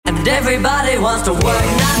And everybody wants to work, not me.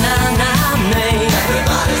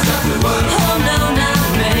 Everybody's got to work. Oh, no, not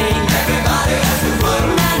me. Everybody has to work.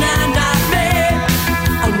 Not me.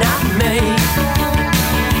 Oh, not me.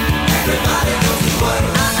 Everybody goes to work.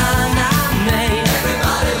 Not me.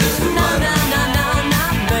 Everybody lives to work.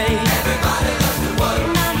 Not me. Everybody loves to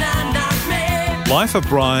work. Not me. Life of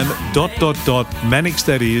Brian, ... Mannix,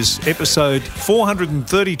 that is, episode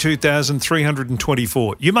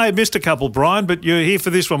 432,324. You may have missed a couple, Brian, but you're here for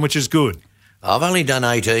this one, which is good. I've only done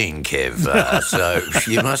 18, Kev, so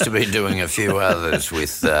you must have been doing a few others with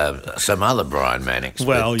some other Brian Mannix.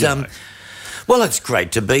 Well, but, well, it's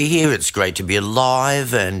great to be here. It's great to be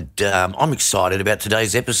alive, and I'm excited about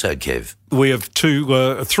today's episode, Kev. We have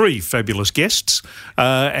three fabulous guests.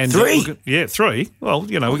 And three? Yeah, three. Well,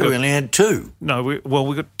 you know, we only had two. No, we've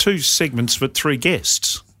got two segments for three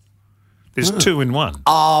guests. There's two in one.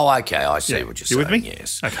 Oh, okay, I see what you're saying. You with me?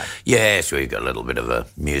 Yes. Okay. Yes, we've got a little bit of a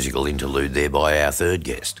musical interlude there by our third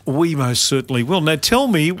guest. We most certainly will. Now, tell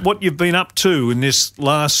me what you've been up to in this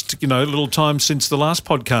last, little time since the last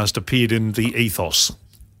podcast appeared in the ethos.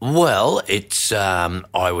 Well, it's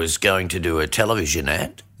I was going to do a television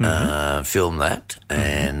ad, film that,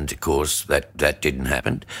 and, of course, that didn't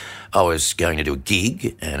happen. I was going to do a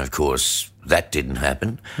gig, and, of course, that didn't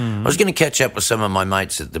happen. I was going to catch up with some of my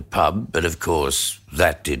mates at the pub, but, of course,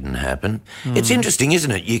 that didn't happen. It's interesting, isn't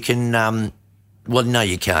it? You can well, no,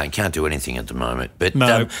 you can't. You can't do anything at the moment. But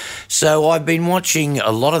no. So I've been watching a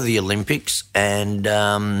lot of the Olympics and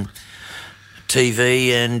TV,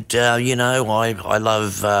 and, I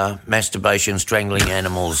love masturbation, strangling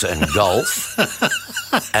animals and golf.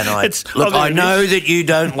 And I know that you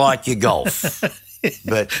don't like your golf.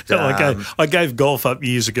 But I gave golf up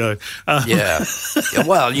years ago. Yeah.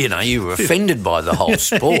 Well, you were offended by the whole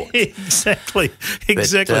sport. Exactly.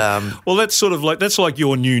 But, well, that's like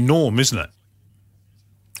your new norm, isn't it?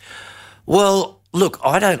 Well, look,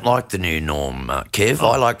 I don't like the new norm, Kev.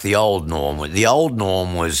 I like the old norm. The old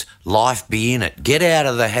norm was life be in it. Get out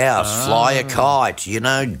of the house, fly a kite,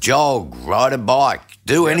 jog, ride a bike,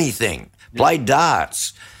 do anything, play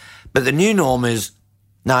darts. But the new norm is,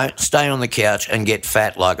 no, stay on the couch and get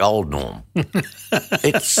fat like old norm.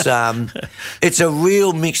 It's a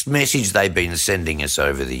real mixed message they've been sending us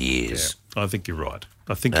over the years. Yeah, I think you're right.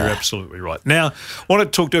 I think you're absolutely right. Now, I want to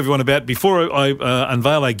talk to everyone about, before I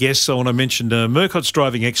unveil our guests, I want to mention Murcott's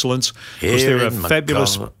Driving Excellence, because they're a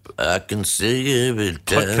fabulous I can see every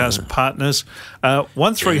podcast partners.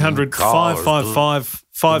 1300 555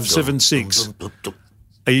 576.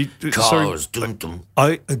 Are you sorry?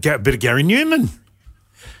 A bit of Gary Newman.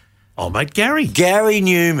 Oh, mate, Gary. Gary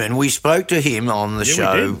Newman, we spoke to him on the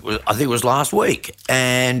show, I think it was last week,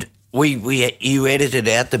 and you edited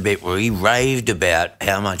out the bit where he raved about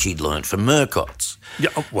how much he'd learnt from Murcott's.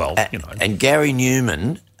 Yeah, well, And Gary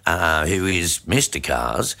Newman, who is Mr.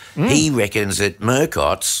 Cars, he reckons that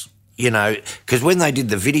Murcott's, because when they did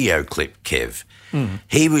the video clip, Kev,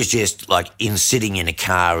 he was just like sitting in a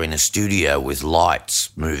car in a studio with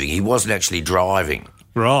lights moving. He wasn't actually driving.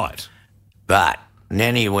 Right. But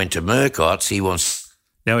then he went to Murcott's. He wants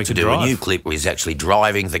to do a new clip where he's actually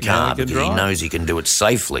driving the car because he knows he can do it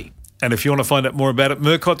safely. And if you want to find out more about it,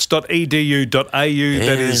 murcotts.edu.au,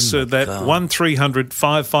 that is that 1300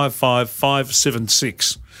 555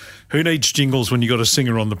 576. Who needs jingles when you got a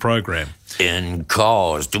singer on the program? In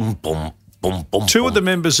cars. Dum, bum, bum, bum, Two of the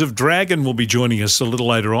members of Dragon will be joining us a little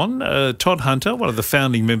later on. Todd Hunter, one of the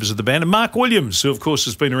founding members of the band, and Mark Williams, who, of course,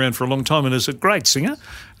 has been around for a long time and is a great singer.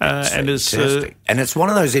 And it's one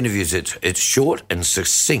of those interviews, it's short and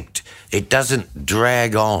succinct. It doesn't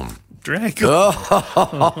drag on. See what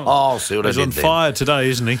he's on fire today,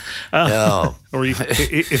 isn't he? Or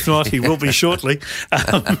if not, he will be shortly.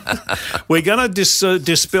 We're going to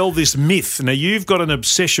dispel this myth. Now, you've got an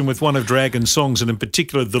obsession with one of Dragon's songs, and in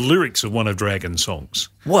particular, the lyrics of one of Dragon's songs.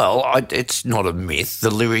 Well, it's not a myth. The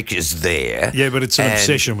lyric is there. Yeah, but it's an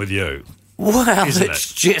obsession with you. Well,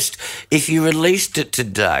 it's just, if you released it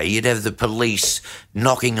today, you'd have the police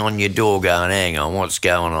knocking on your door going, hang on, what's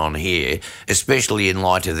going on here? Especially in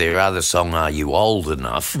light of their other song, Are You Old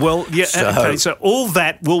Enough? Well, yeah, so all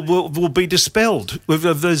that will be dispelled.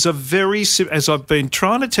 There's a very, as I've been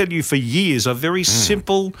trying to tell you for years, a very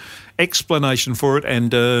simple explanation for it, and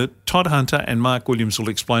Todd Hunter and Mark Williams will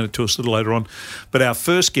explain it to us a little later on. But our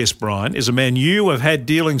first guest, Brian, is a man you have had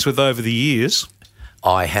dealings with over the years.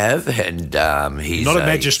 I have, and he's not a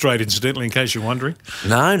magistrate, incidentally, in case you're wondering.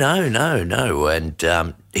 No,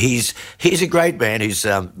 and he's a great man who's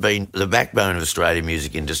been the backbone of Australian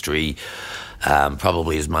music industry,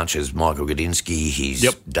 probably as much as Michael Gudinski. He's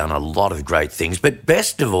done a lot of great things, but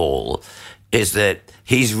best of all is that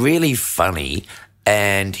he's really funny,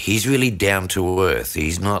 and he's really down to earth.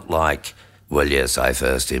 He's not like, well, yes, I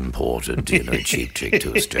first imported, Cheap Trick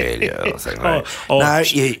to Australia or something like that. No.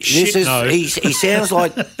 He sounds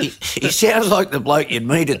like he sounds like the bloke you'd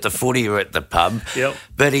meet at the footy or at the pub. Yep.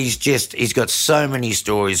 But he's got so many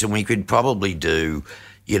stories, and we could probably do,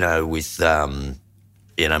 with Mark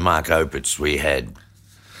Opitz, we had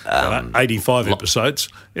 85 episodes.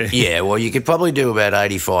 yeah, well, you could probably do about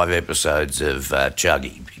 85 episodes of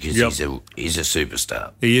Chuggy because he's a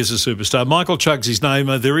superstar. He is a superstar. Michael Chugg's his name.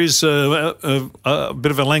 There is a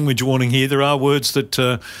bit of a language warning here. There are words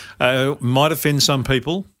that might offend some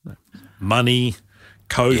people. Money,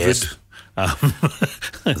 COVID. Yes.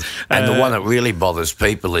 And the one that really bothers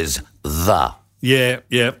people is the. Yeah,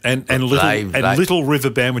 and Little River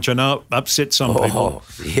Band, which I know upset some people.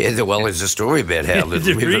 Yeah, well, there's a story about how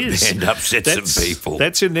Little River Band upset some people.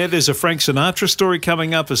 That's in there. There's a Frank Sinatra story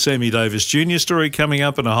coming up, a Sammy Davis Jr. story coming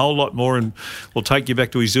up, and a whole lot more. And we'll take you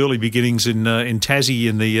back to his early beginnings in Tassie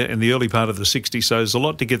in the early part of the '60s. So there's a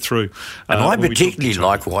lot to get through. And I particularly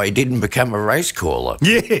like why he didn't become a race caller.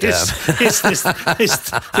 Yes, there's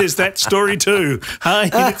that story too.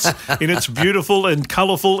 In its beautiful and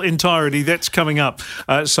colourful entirety. That's coming up.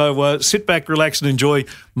 So sit back, relax and enjoy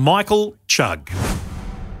Michael Chugg.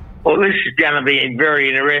 Well, this is going to be very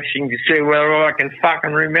interesting to see whether I can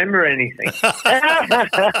fucking remember anything.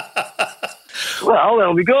 Well,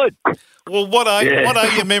 that'll be good. Well, what are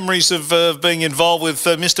your memories of being involved with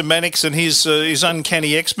Mr. Mannix and his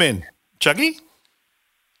Uncanny X-Men? Chuggy?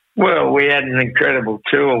 Well, we had an incredible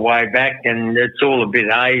tour way back, and it's all a bit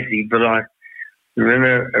hazy, but I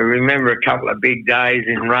remember a couple of big days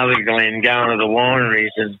in Rutherglen going to the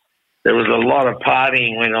wineries, and there was a lot of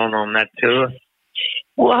partying went on that tour.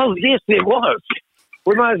 Well, yes, there was.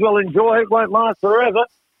 We may as well enjoy it. It won't last forever.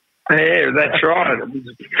 Yeah, that's right. It was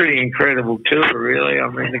a pretty incredible tour, really. I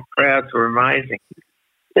mean, the crowds were amazing.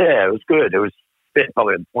 Yeah, it was good. It was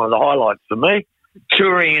probably one of the highlights for me.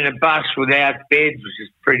 Touring in a bus without beds was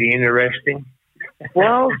just pretty interesting.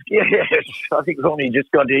 Well, yes, I think Ronnie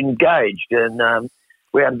just got engaged, and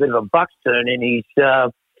we had a bit of a bucks turn in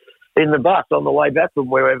in the bus on the way back from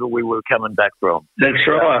wherever we were coming back from. That's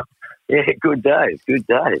right. Yeah, good days. So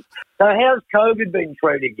how's COVID been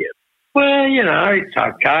treating you? Well, it's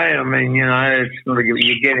okay. I mean, it's like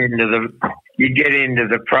you get into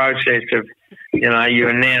the process of, you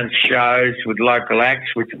announce shows with local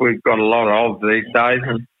acts, which we've got a lot of these days,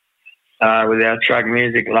 and with our Chugg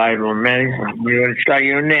Music label and management. So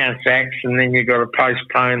you announce acts, and then you've got to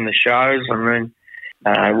postpone the shows. I mean,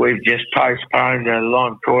 we've just postponed a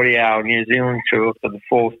Lime Cordiale New Zealand tour for the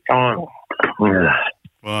fourth time. Yeah.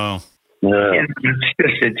 Wow. Yeah.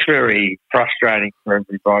 It's very frustrating for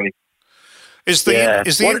everybody. Is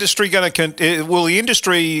the industry going to? Will the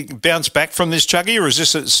industry bounce back from this, Chuggy, or is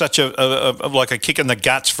this such a like a kick in the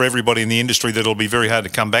guts for everybody in the industry that it'll be very hard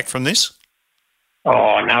to come back from this?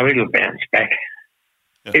 Oh no, it'll bounce back.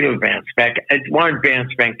 Yeah. It'll bounce back. It won't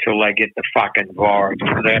bounce back till they get the fucking virus,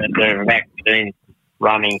 the vaccine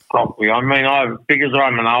running properly. I mean, because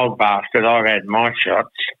I'm an old bastard, I've had my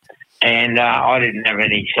shots, and I didn't have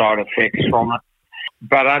any side effects from it.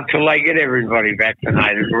 But until they get everybody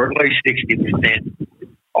vaccinated, or at least 60%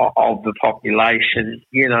 of the population,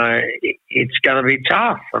 it's going to be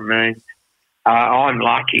tough. I mean, I'm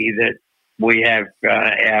lucky that we have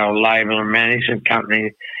our label and management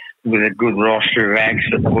company with a good roster of acts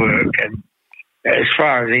at work. And as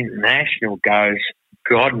far as international goes,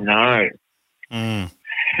 God knows.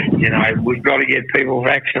 We've got to get people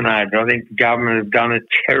vaccinated. I think the government have done a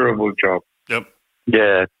terrible job. Yep.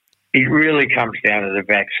 Yeah. It really comes down to the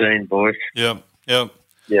vaccine, boys. Yep.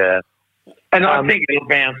 Yeah. And I think it'll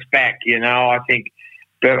bounce back, I think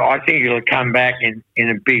it'll come back in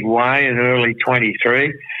a big way in early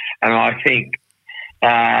 23. And I think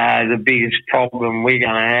the biggest problem we're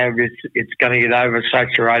going to have is it's going to get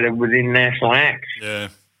oversaturated with international acts. Yeah.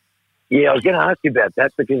 Yeah, I was going to ask you about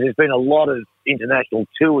that because there's been a lot of international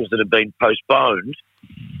tours that have been postponed.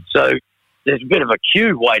 So there's a bit of a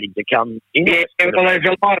queue waiting to come in. Yeah, well,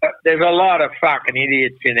 there's a lot of fucking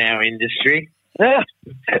idiots in our industry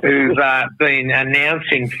who've been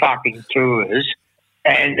announcing fucking tours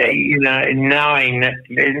and, knowing that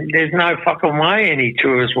there's no fucking way any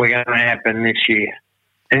tours were going to happen this year.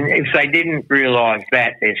 And if they didn't realise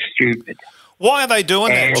that, they're stupid. Why are they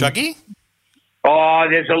doing that, Chuggy? Oh,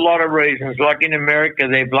 there's a lot of reasons. Like in America,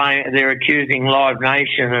 they're accusing Live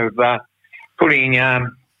Nation of putting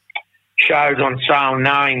shows on sale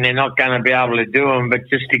knowing they're not going to be able to do them, but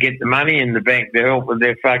just to get the money in the bank to help with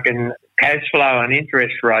their fucking cash flow and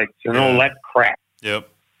interest rates and all that crap. Yep.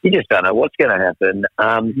 you just don't know what's going to happen.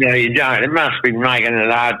 No, you don't. It must be making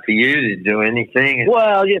it hard for you to do anything.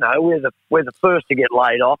 Well, you know, we're the first to get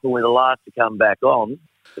laid off and we're the last to come back on.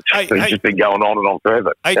 It's just been going on and on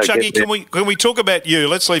forever. Hey, Chucky, can we talk about you?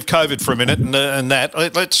 Let's leave COVID for a minute and that.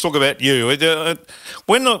 Let's talk about you.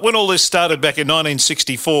 When all this started back in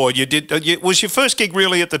 1964, was your first gig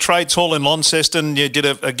really at the Trades Hall in Launceston? You did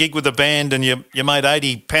a gig with a band and you made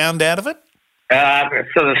 £80 out of it?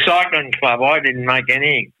 For the cycling club, I didn't make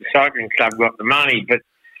any. The cycling club got the money, but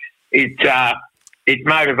it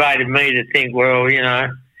motivated me to think, well, you know,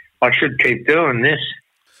 I should keep doing this.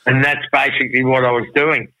 And that's basically what I was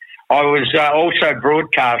doing. I was also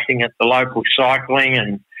broadcasting at the local cycling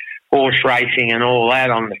and horse racing and all that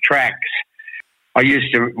on the tracks. I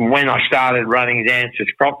used to, when I started running dances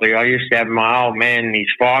properly, I used to have my old man and his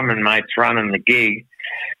fireman mates running the gig,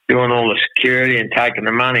 doing all the security and taking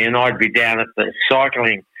the money, and I'd be down at the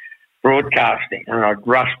cycling broadcasting, and I'd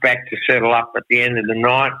rush back to settle up at the end of the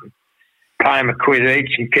night and pay them £1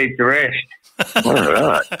 each and keep the rest. All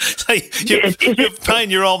right. So you're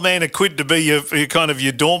paying your old man £1 to be your kind of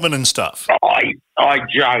your doorman and stuff. I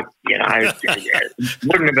joke, you know. It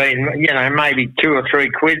wouldn't have been, you know, maybe £2 or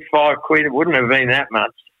 £3, £5. It wouldn't have been that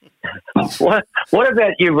much. What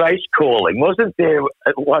about your race calling? Wasn't there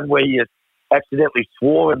one where you accidentally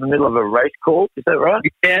swore in the middle of a race call? Is that right?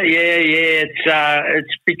 Yeah.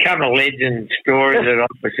 It's become a legend story that I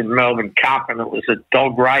was in Melbourne Cup and it was a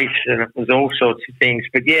dog race and it was all sorts of things.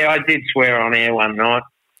 But yeah, I did swear on air one night.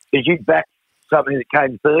 Did you back something that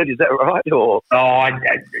came third? Is that right? Or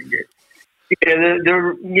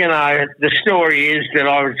the story is that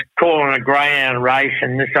I was calling a greyhound race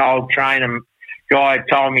and this old trainer guy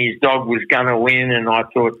told me his dog was going to win, and I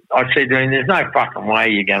said to him, "There's no fucking way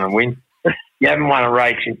you're going to win. You haven't won a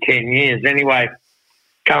race in 10 years." Anyway,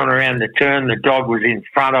 coming around the turn, the dog was in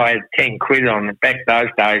front. I had £10 on it back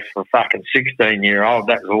those days for a fucking 16-year-old.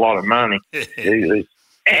 That was a lot of money.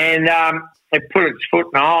 And it put its foot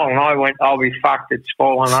in the hole, and I went, "I'll be fucked, it's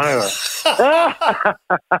fallen over."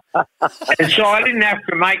 And so I didn't have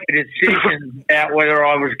to make a decision about whether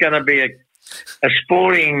I was going to be a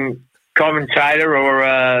sporting commentator or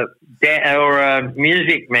a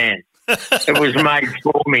music man. It was made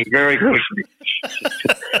for me very quickly.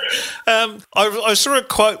 I saw a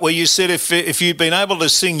quote where you said if you'd been able to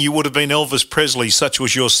sing, you would have been Elvis Presley, such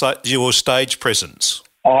was your stage presence.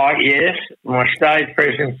 Oh, yes. My stage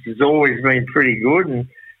presence has always been pretty good, and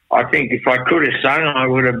I think if I could have sung, I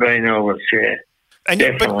would have been Elvis, yeah. And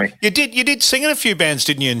definitely. You did sing in a few bands,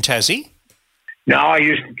 didn't you, in Tassie? No, I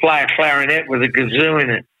used to play a clarinet with a kazoo in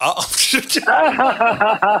it. Oh.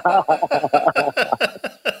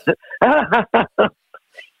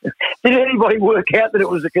 Did anybody work out that it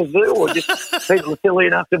was a kazoo, or just people silly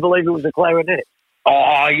enough to believe it was a clarinet?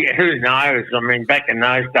 Oh, yeah, who knows? I mean, back in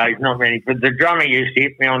those days, not many. But the drummer used to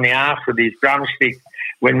hit me on the arse with his drumstick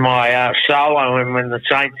when my solo and when the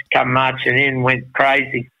Saints come marching in went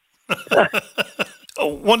crazy. I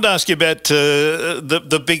wanted to ask you about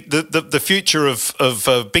the future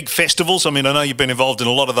of big festivals. I mean, I know you've been involved in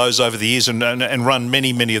a lot of those over the years and run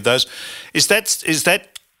many of those. Is that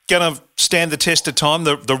going to stand the test of time?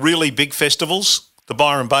 The really big festivals, the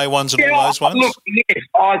Byron Bay ones and all those ones. Look, yes,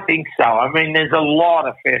 I think so. I mean, there's a lot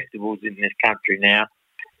of festivals in this country now,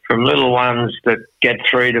 from little ones that get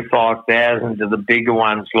 3,000 to 5,000 to the bigger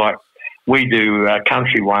ones like we do a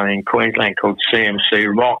country one in Queensland called CMC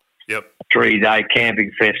Rock. Yep. 3-day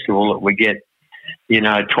camping festival that we get,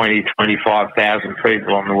 20,000, 25,000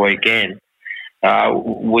 people on the weekend.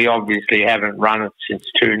 We obviously haven't run it since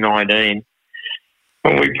 2019.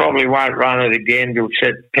 And we probably won't run it again till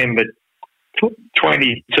September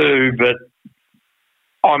 22. But,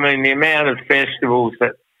 I mean, the amount of festivals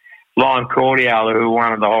that Lime Cordiale, who are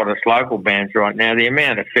one of the hottest local bands right now, the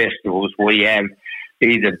amount of festivals we have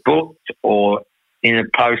either booked or in a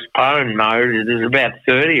postponed mode, there's about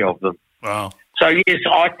 30 of them. Wow. So, yes,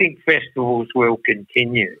 I think festivals will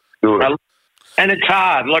continue. Good. And it's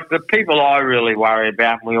hard. Like, the people I really worry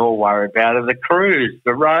about, and we all worry about, are the crews,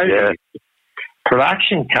 the roadies,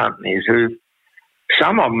 production companies, who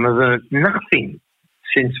some of them have earned nothing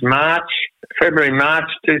since February,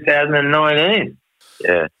 March 2019.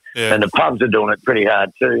 Yeah. And the pubs are doing it pretty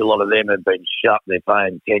hard too. A lot of them have been shut. They're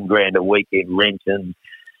paying $10,000 a week in rent, and,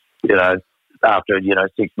 after,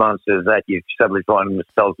 6 months of that, you suddenly find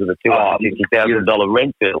themselves with a $250,000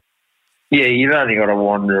 rent bill. Yeah, you've only got to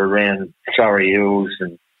wander around Surrey Hills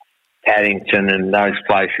and Paddington and those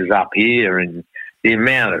places up here, and the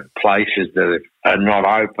amount of places that are not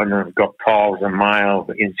open and have got piles of mail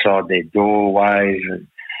inside their doorways, and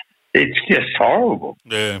It's just horrible.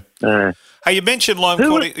 Yeah. Uh, You mentioned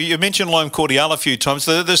Lime Cordiale a few times.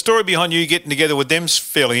 The story behind you getting together with them's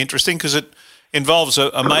fairly interesting because it involves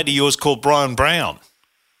a mate of yours called Brian Brown.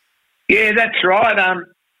 Yeah, that's right.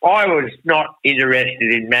 I was not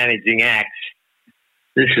interested in managing acts.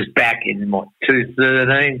 This was back in,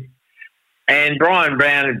 2013. And Brian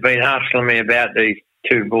Brown had been hustling me about these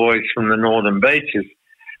two boys from the Northern Beaches.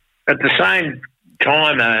 At the same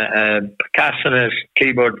time, a percussionist,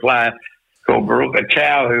 keyboard player called Baruka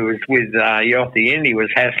Chow, who was with Yachty Indy, was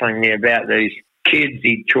hassling me about these kids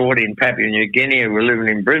he taught in Papua New Guinea who were living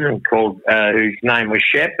in Britain, whose name was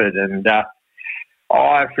Shepherd. And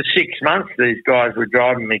for 6 months, these guys were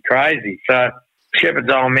driving me crazy. So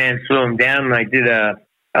Shepherd's old man flew them down and they did a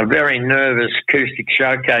very nervous acoustic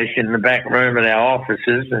showcase in the back room at our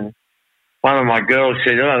offices. And one of my girls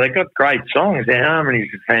said, "Oh, they've got great songs. Their harmonies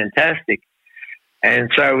are fantastic."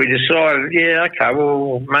 And so we decided, yeah, okay,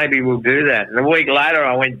 well, maybe we'll do that. And a week later,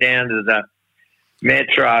 I went down to the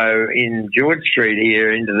Metro in George Street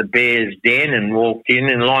here into the Bears Den and walked in,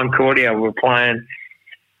 and Lime Cordiale were playing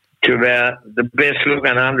to about the best-looking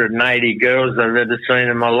 180 girls I've ever seen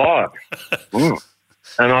in my life.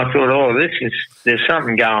 And I thought, there's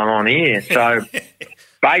something going on here. So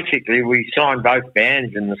basically we signed both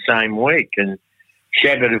bands in the same week, and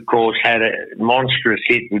Shepherd, of course, had a monstrous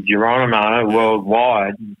hit with Geronimo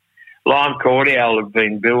worldwide. Lime Cordiale have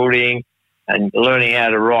been building and learning how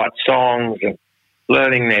to write songs and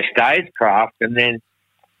learning their stagecraft. And then,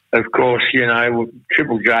 of course,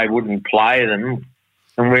 Triple J wouldn't play them.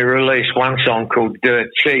 And we released one song called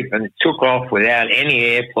Dirt Cheap, and it took off without any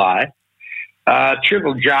airplay.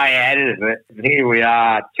 Triple J added it, and here we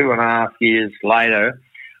are 2.5 years later.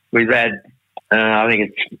 We've had, I think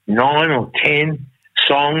it's 9 or 10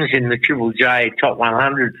 songs in the Triple J Top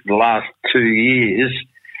 100 for the last 2 years.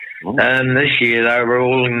 And this year they were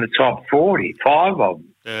all in the top 40, 5 of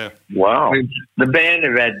them. Yeah. Wow. The band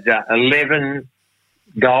have had 11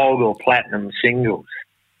 gold or platinum singles.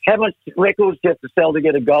 How much records do you have to sell to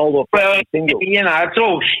get a gold or platinum single? It's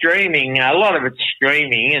all streaming. A lot of it's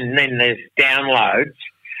streaming, and then there's downloads.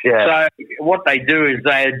 Yeah. So what they do is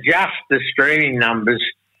they adjust the streaming numbers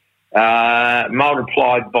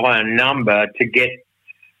multiplied by a number to get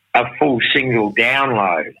a full single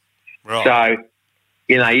download. Right. So,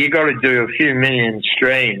 you got to do a few million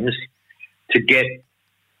streams to get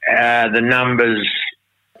the numbers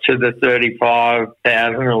to the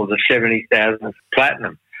 35,000 or the 70,000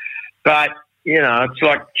 platinum. But, it's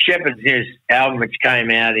like Shepherd's new album, which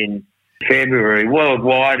came out in February.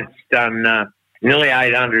 Worldwide, it's done nearly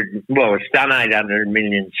 800, it's done 800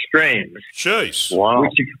 million streams. Jeez. Wow.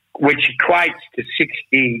 Which equates to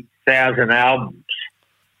 60,000 albums.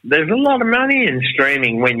 There's a lot of money in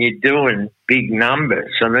streaming when you're doing big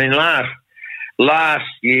numbers. I mean, last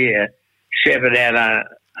year, Shepherd had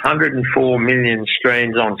 104 million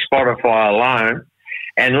streams on Spotify alone,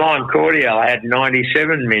 and Lime Cordiale had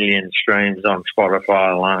 97 million streams on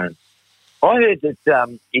Spotify alone. I heard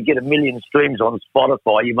that you get 1 million streams on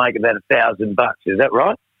Spotify, you make about $1,000. Is that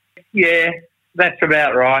right? Yeah, that's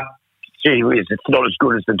about right. Gee whiz, it's not as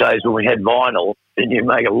good as the days when we had vinyl, and you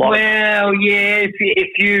make a lot. Well, yeah,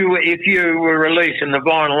 if you were releasing the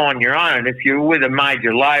vinyl on your own, if you were with a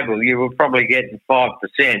major label, you were probably getting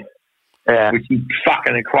 5%, which would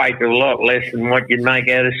fucking equate to a lot less than what you'd make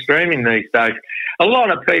out of streaming these days. A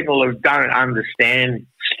lot of people who don't understand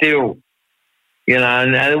still,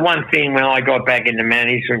 and the one thing when I got back into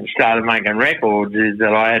management and started making records is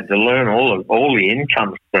that I had to learn all the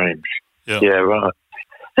income streams. Yeah, right.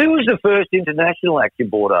 Who was the first international act you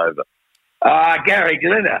brought over? Gary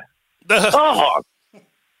Glitter. Oh,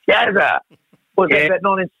 Gather. Was that about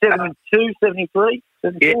 1972, 73?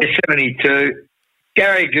 Yeah, 72.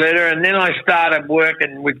 Gary Glitter, and then I started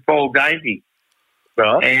working with Paul Dainty.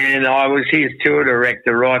 Right. And I was his tour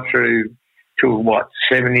director right through to,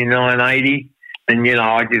 79, 80. And,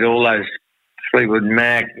 I did all those Fleetwood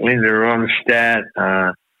Mac, Linda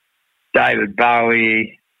Ronstadt, David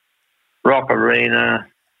Bowie, Rock Arena.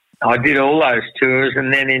 I did all those tours,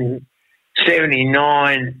 and then in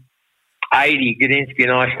 79, 80, Gudinski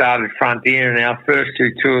and I started Frontier, and our first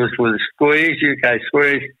 2 tours were the Squeeze, UK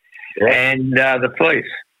Squeeze, and the Police.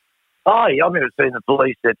 Oh, yeah, I've never seen the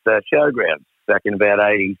Police at Showgrounds back in about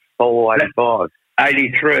 84, 85.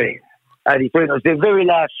 83. 83, it was their very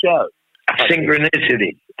last show.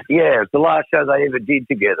 Synchronicity. Yeah, it's the last show they ever did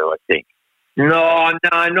together, I think. No,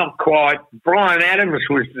 not quite. Brian Adams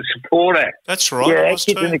was the support act. That's right. Yeah,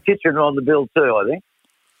 Kids in the Kitchen were on the bill too, I think.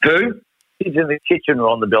 Who? Kids in the Kitchen were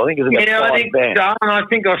on the bill. I think it was about 5 I think bands. so, and I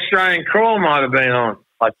think Australian Crawl might have been on.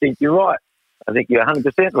 I think you're right. I think you're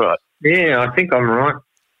 100% right. Yeah, I think I'm right.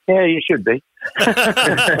 Yeah, you should be.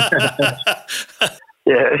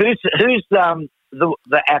 Yeah, who's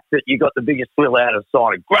the act that you got the biggest thrill out of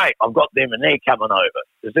signing? Great, I've got them and they're coming over.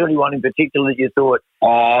 Is there anyone in particular that you thought?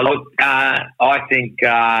 Oh, look, I think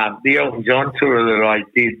the Elton John tour that I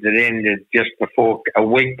did that ended just a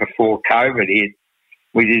week before COVID hit,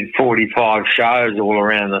 we did 45 shows all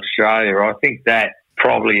around Australia. I think that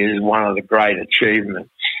probably is one of the great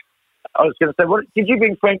achievements. I was going to say, what did you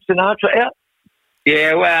bring Frank Sinatra out?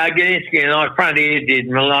 Yeah, well, Gudinski and I front here did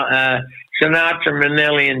Sinatra,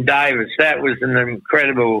 Minnelli and Davis. That was an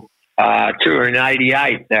incredible tour in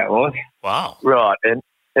 '88, that was. Wow. Right, and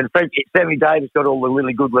Frank, Sammy Davis got all the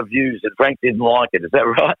really good reviews and Frank didn't like it, is that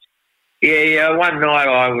right? Yeah, one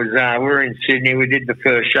night we were in Sydney, we did the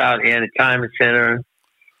first show at the Entertainment Centre, and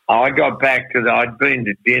I got back I'd been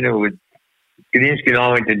to dinner with, Gudinski and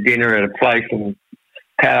I went to dinner at a place in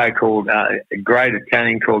Paddo called, a great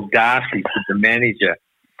Italian called Darcy, with the manager.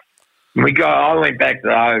 And I went back to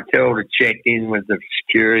the hotel to check in with the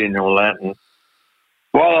security and all that, and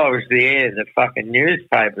while I was there, the fucking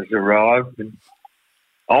newspapers arrived, and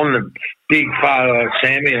on the big photo of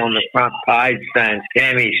Sammy on the front page saying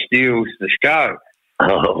Sammy steals the show.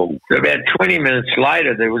 Oh. So about 20 minutes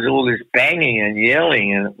later, there was all this banging and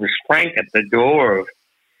yelling, and it was Frank at the door of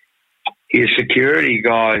his security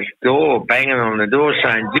guy's door, banging on the door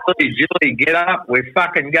saying, Julie, get up, we're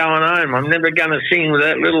fucking going home. I'm never going to sing with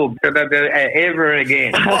that little ever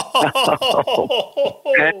again. And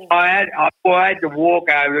I had to walk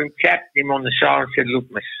over and tapped him on the shoulder and said, look,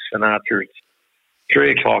 Mr. Sinatra, it's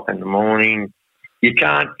 3 o'clock in the morning. You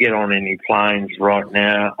can't get on any planes right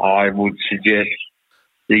now. I would suggest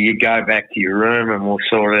that you go back to your room and we'll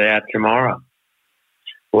sort it out tomorrow.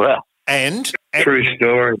 Well, And true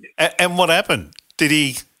story. And what happened? Did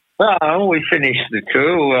he? Well, we finished the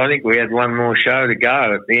tour. I think we had one more show to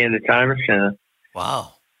go at the Entertainment Centre.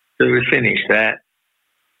 Wow. So we finished that.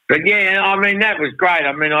 But, yeah, I mean, that was great.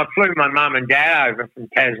 I mean, I flew my mum and dad over from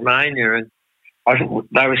Tasmania, and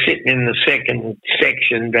they were sitting in the second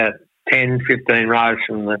section, about 10, 15 rows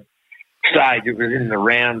from the stage. It was in the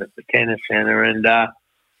round at the Tennis Centre. And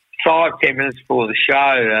 5-10 minutes before the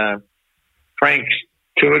show, Frank's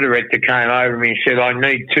tour director came over to me and said, I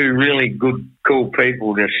need 2 really good, cool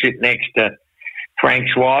people to sit next to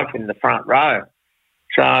Frank's wife in the front row.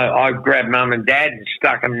 So I grabbed Mum and Dad and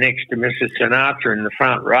stuck them next to Mrs. Sinatra in the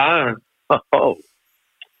front row. And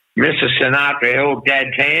Mrs. Sinatra held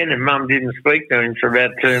Dad's hand and Mum didn't speak to him for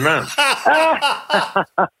about 2 months.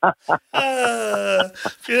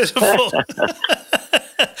 Beautiful.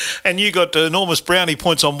 And you got enormous brownie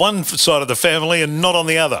points on one side of the family and not on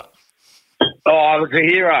the other. Oh, I was a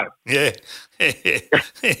hero. Yeah.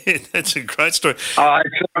 That's a great story. It's like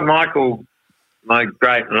Michael, my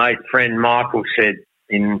great and late friend Michael, said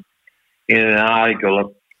in an article a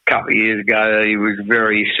couple of years ago that he was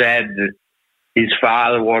very sad that his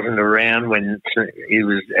father wasn't around when he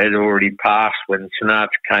had already passed when Sinatra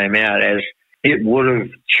came out, as it would have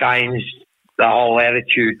changed the whole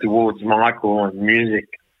attitude towards Michael and music.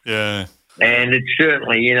 Yeah. And it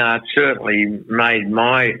certainly made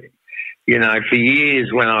my, for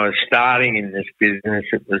years when I was starting in this business,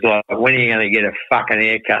 it was like, when are you going to get a fucking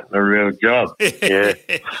haircut and a real job? Yeah.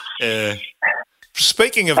 Yeah.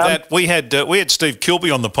 Speaking of that, we had Steve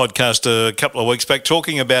Kilby on the podcast a couple of weeks back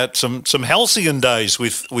talking about some halcyon days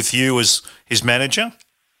with you as his manager.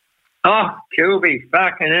 Oh, Kilby,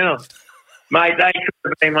 fucking hell. Mate, they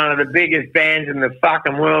could have been one of the biggest bands in the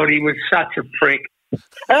fucking world. He was such a prick.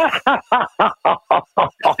 And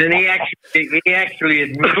he actually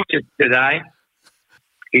admits it today.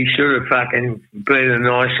 He should have fucking been a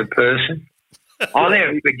nicer person. I'll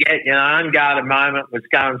never forget, Unguarded Moment was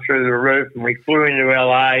going through the roof and we flew into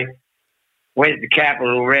LA, went to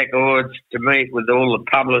Capitol Records to meet with all the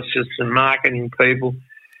publicists and marketing people.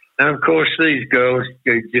 And, of course, these girls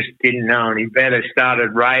who just didn't know any better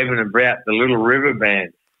started raving about the Little River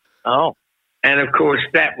Band. Oh. And, of course,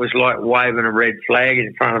 that was like waving a red flag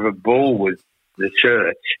in front of a bull with the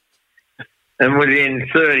church. And within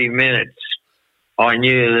 30 minutes, I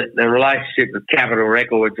knew that the relationship with Capitol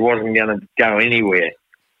Records wasn't going to go anywhere.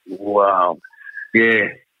 Wow. Yeah,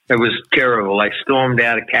 it was terrible. They stormed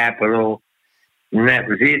out of Capitol, and that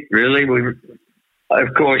was it, really.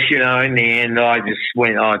 Of course, in the end, I just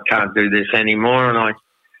went, I can't do this anymore, and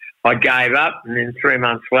I gave up, and then 3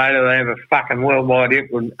 months later, they have a fucking worldwide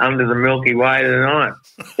hit with Under the Milky Way tonight.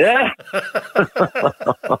 Yeah.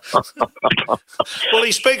 Well,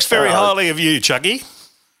 he speaks very highly of you, Chucky.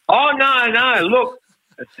 Oh, no, look,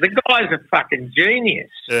 the guy's a fucking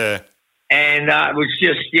genius. Yeah. And it was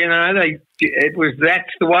just,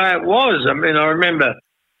 that's the way it was. I mean, I remember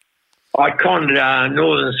I conned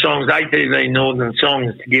Northern Songs, ATV Northern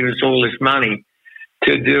Songs, to give us all this money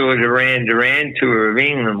to do a Duran Duran tour of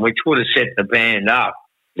England, which would have set the band up.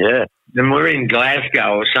 Yeah. And we're in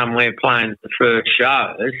Glasgow or somewhere playing the first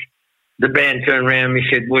shows. The band turned around and we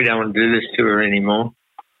said, we don't want to do this tour anymore.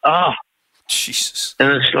 Oh, Jesus.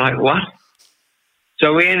 And it's like, what?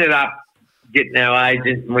 So we ended up getting our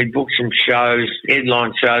agent and we booked some shows,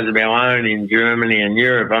 headline shows of our own in Germany and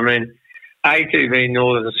Europe. I mean, ATV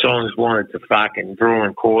Northern Songs wanted to fucking draw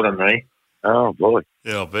and quarter me. oh boy.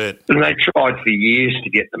 Yeah, I bet. And they tried for years to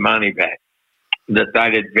get the money back that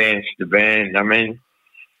they'd advanced the band. I mean,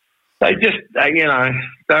 they just, they were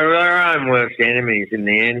their own worst enemies in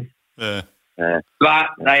the end. Yeah. But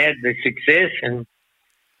they had the success, and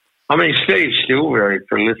I mean, Steve's still very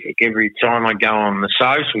prolific. Every time I go on the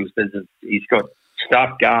socials, he's got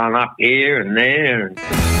stuff going up here and there. And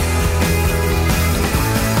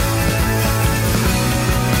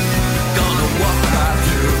Gonna walk right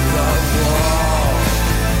through the wall.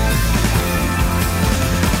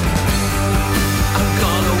 I'm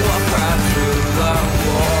gonna walk right through the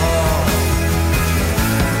wall.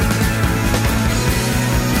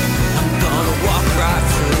 I'm gonna walk right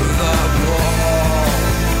through the wall.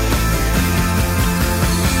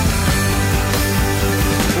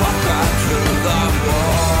 Walk right through the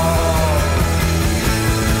wall.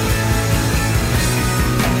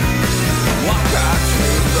 Walk right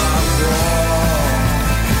through the wall.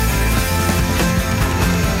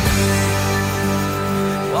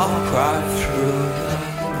 Walk right through the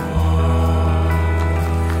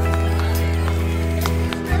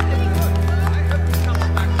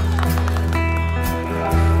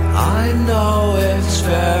I know it's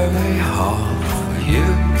very hard for you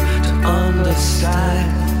to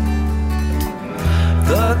understand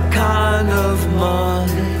the kind of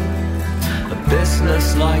money a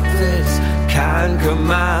business like this can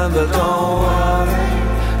command. But don't worry,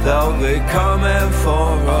 they'll be coming for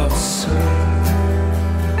us soon.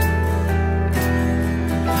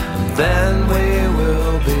 And then we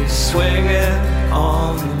will be swinging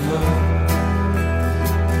on the moon.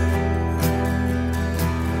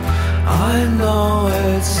 I know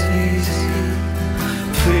it's easy,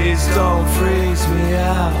 please don't freeze me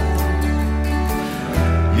out.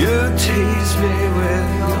 You tease me with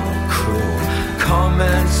your cruel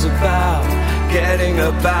comments about getting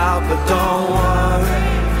about, but don't worry,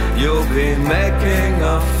 you'll be making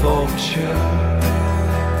a fortune.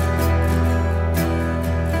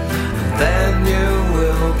 And then you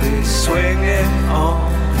will be swinging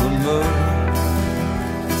on the moon.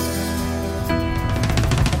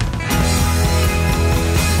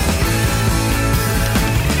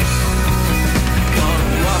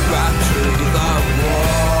 Right through the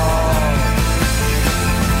wall.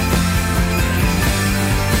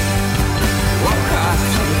 Walk right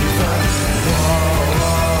through the wall.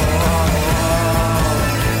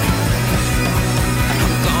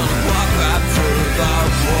 I'm gonna walk right through the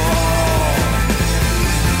wall.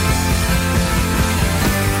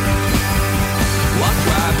 Walk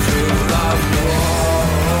right through the wall.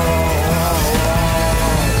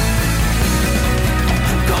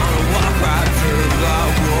 I'm gonna walk right through the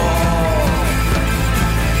wall.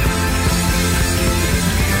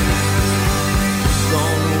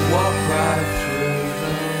 Gonna walk right through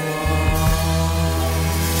the wall.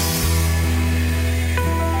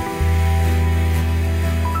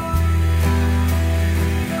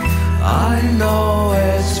 I know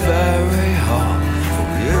it's very hard for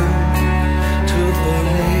you to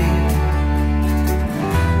believe,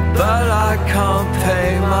 but I can't pay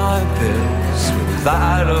my bills with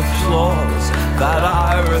that applause that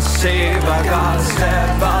I receive. I gotta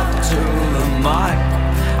step up to the mic,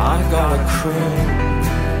 I gotta croon.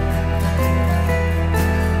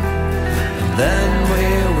 And then we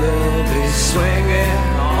will be swinging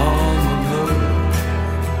on the moon.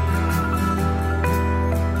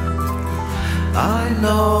 I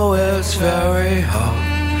know it's very hard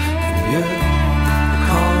for you to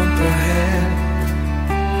comprehend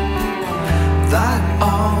that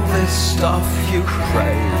all this stuff you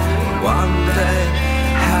crave will one day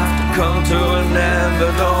have to come to an end.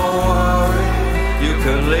 But don't worry, you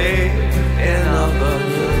can live in other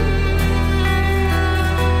loop.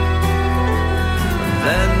 And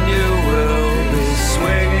then you will be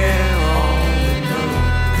swinging on the moon.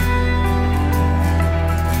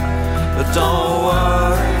 But don't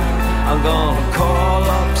worry, I'm gonna call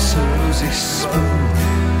up Susie Spoon.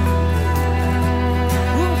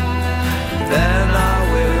 Then I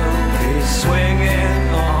will be swinging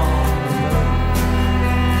on the moon.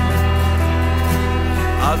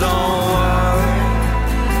 I don't worry,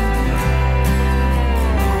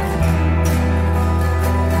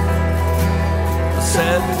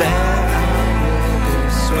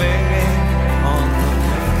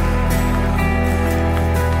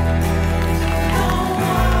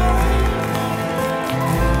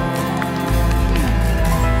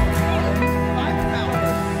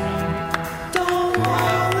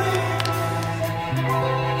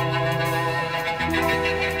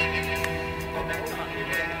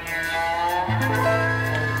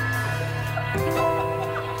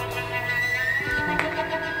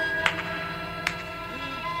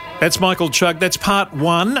 That's Michael Chugg. That's part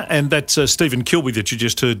one, and that's Stephen Kilby that you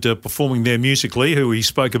just heard performing there musically, who he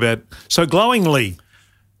spoke about so glowingly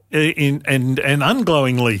and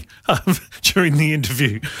unglowingly during the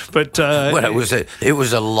interview. But well, it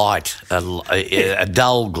was a light, a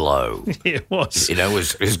dull glow. It was. You know,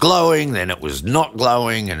 it was glowing, then it was not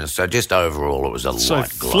glowing, and so just overall it was a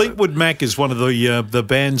light glow. Fleetwood Mac is one of the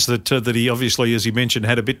bands that he obviously, as he mentioned,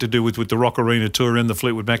 had a bit to do with the Rock Arena tour and the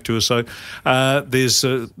Fleetwood Mac tour. So there's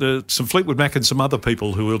some Fleetwood Mac and some other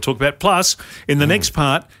people who we'll talk about. Plus, in the next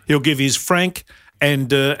part, he'll give his frank and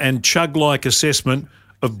Chugg-like assessment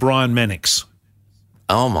of Brian Mannix.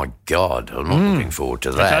 Oh, my God. I'm not looking forward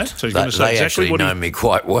to that. Okay, so he's going to say they exactly actually know me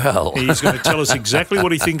quite well. He's going to tell us exactly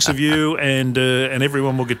what he thinks of you, and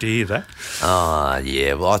everyone will get to hear that.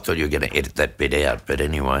 Yeah. Well, I thought you were going to edit that bit out, but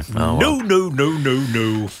anyway. No.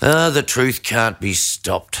 The truth can't be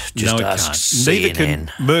stopped. Just no, it ask can't. CNN. Neither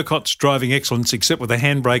can Murcott's driving excellence, except with the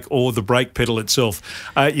handbrake or the brake pedal itself.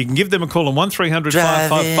 You can give them a call on 1300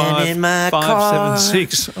 555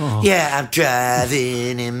 576. Oh. Yeah, I'm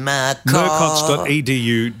driving in my car. Murcotts.edu.au.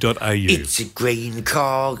 It's a green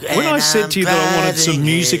car. When I said to you that I wanted some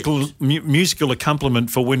musical accompaniment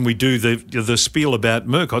for when we do the spiel about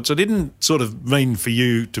Murcotts, I didn't sort of mean for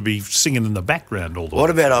you to be singing in the background all the way. What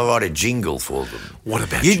about I write a jingle for them? What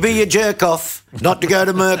about You'd be a jerk off not to go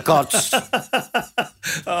to Murcotts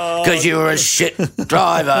because you were a shit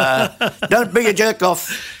driver. Don't be a jerk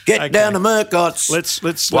off. Get down to Murcotts. Let's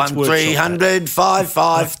 1300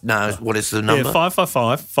 55. No, what is the number? Yeah,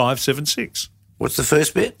 555 576. What's the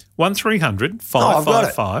first bit? 1300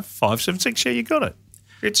 555 576. Yeah, you got it.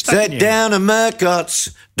 It's Sit down to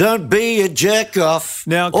Murcotts. Don't be a jerk off.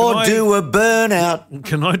 Now, do a burnout.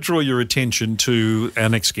 Can I draw your attention to our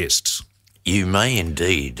next guests? You may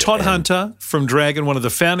indeed. Todd Hunter from Dragon, one of the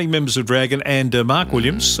founding members of Dragon, and Mark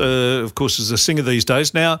Williams, of course, is a singer these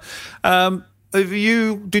days. Now,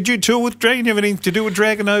 did you tour with Dragon? You have anything to do with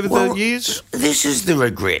Dragon over the years? This is the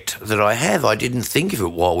regret that I have. I didn't think of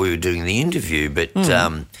it while we were doing the interview, but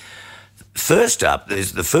first up,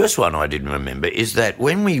 there's the first one I didn't remember, is that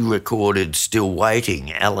when we recorded Still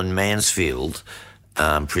Waiting, Alan Mansfield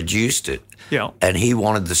produced it. Yeah. And he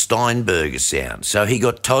wanted the Steinberger sound. So he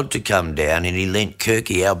got Todd to come down and he lent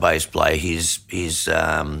Kirky, our bass player, his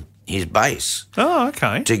bass. Oh,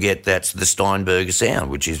 okay. To get the Steinberger sound,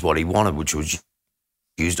 which is what he wanted, which was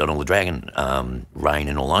used on all the Dragon, Rain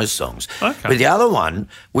and all those songs. Okay. But the other one,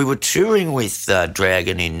 we were touring with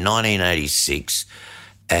Dragon in 1986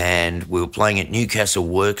 and we were playing at Newcastle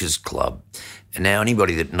Workers Club. And now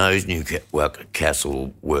anybody that knows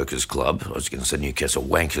Newcastle Workers Club, I was going to say Newcastle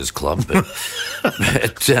Wankers Club, but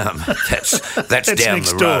that's down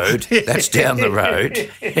the road. That's down the road.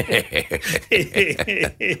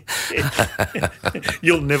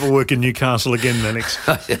 You'll never work in Newcastle again, Mannix.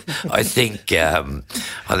 I think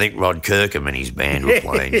Rod Kirkham and his band were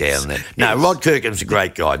playing down there. No, Rod Kirkham's a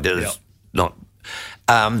great guy.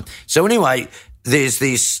 So anyway, there's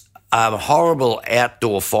this horrible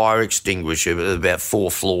outdoor fire extinguisher with about 4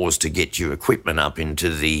 floors to get your equipment up into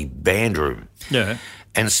the band room. Yeah.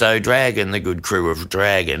 And so Dragon, the good crew of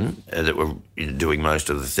Dragon that were doing most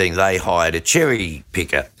of the thing, they hired a cherry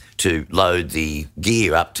picker to load the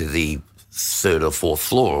gear up to the 3rd or 4th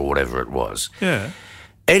floor or whatever it was. Yeah.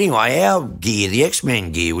 Anyway, our gear, the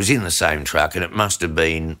X-Men gear, was in the same truck and it must have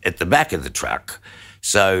been at the back of the truck.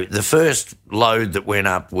 So the first load that went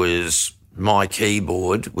up was my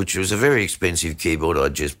keyboard, which was a very expensive keyboard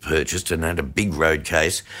I'd just purchased and had a big road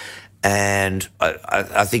case, and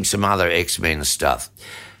I think some other X-Men stuff.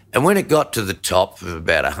 And when it got to the top of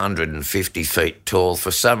about 150 feet tall, for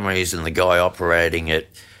some reason the guy operating it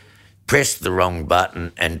pressed the wrong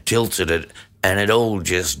button and tilted it, and it all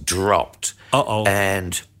just dropped. Uh-oh.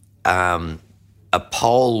 And a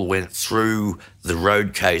pole went through the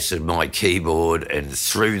road case of my keyboard and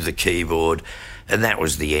through the keyboard, and that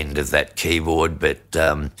was the end of that keyboard. But,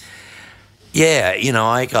 I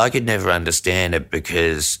could never understand it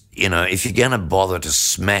because, if you're going to bother to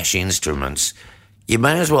smash instruments, you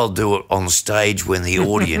may as well do it on stage when the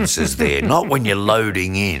audience is there, not when you're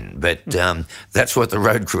loading in. But that's what the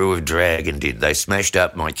road crew of Dragon did. They smashed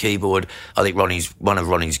up my keyboard. I think one of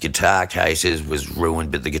Ronnie's guitar cases was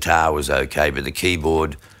ruined, but the guitar was okay, but the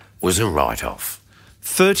keyboard was a write-off.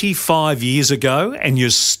 35 years ago, and you're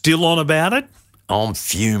still on about it? I'm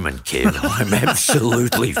fuming, Kev. I'm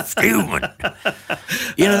absolutely fuming.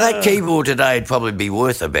 That keyboard today would probably be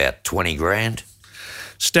worth about 20 grand.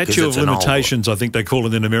 statute of it's an old limitations, I think they call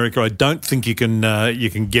it in America. I don't think you can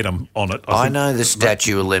get them on it. I think know the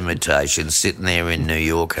statute of limitations sitting there in New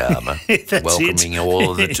York Harbour, That's welcoming it.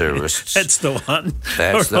 all of the tourists. That's the one.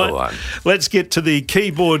 That's All the one. Let's get to the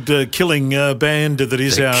keyboard killing band that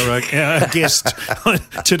is our guest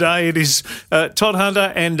today. It is Todd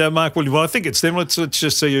Hunter and Mark Williams. Well, I think it's them. Let's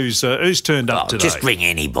just see who's turned up today. Just ring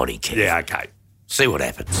anybody, Kev. Yeah, okay. See what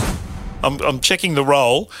happens. I'm checking the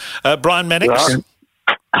roll. Brian Mannix,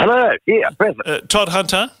 Hello. Yeah, present. Todd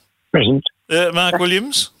Hunter, Present. Mark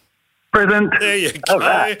Williams. Present. There you go.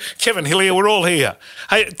 right. Kevin Hillier, we're all here.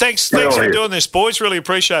 Hey, thanks for doing this, boys. Really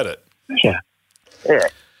appreciate it. Yeah. Yeah.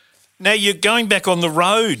 Now, you're going back on the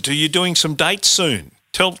road. Are you doing some dates soon?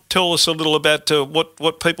 Tell us a little about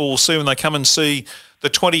what people will see when they come and see the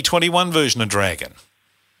 2021 version of Dragon.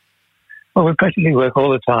 Well, we practically work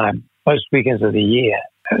all the time, most weekends of the year.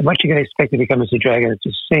 What you can expect if you come and see Dragon is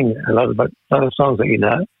to sing a lot of songs that you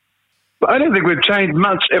know. I don't think we've changed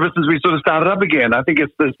much ever since we sort of started up again. I think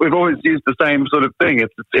we've always used the same sort of thing.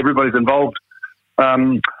 It's everybody's involved.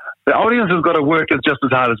 The audience has got to work just as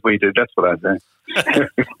hard as we do. That's what I say.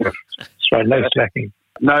 That's right, no slacking.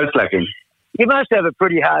 No slacking. You must have a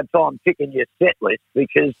pretty hard time picking your set list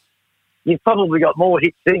because you've probably got more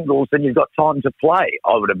hit singles than you've got time to play,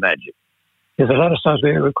 I would imagine. There's a lot of songs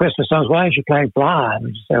we request for songs. Why aren't you playing Blah? And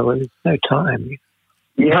we just say, well, there's no time.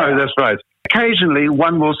 Yeah. No, that's right. Occasionally,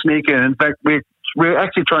 one will sneak in. In fact, we're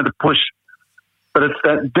actually trying to push, but it's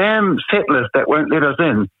that damn set list that won't let us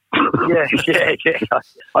in. yeah.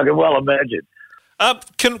 I can well imagine.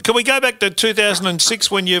 Can we go back to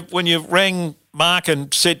 2006 when you rang Mark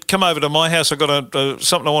and said, "Come over to my house. I've got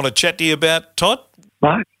something I want to chat to you about." Todd,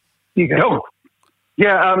 Mark, you go. Oh.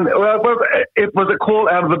 Yeah, well, it was a call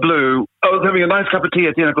out of the blue. I was having a nice cup of tea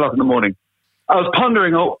at 10 o'clock in the morning. I was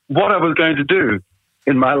pondering what I was going to do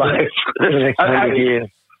in my life. The next 100 years.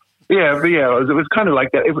 Yeah, it was kind of like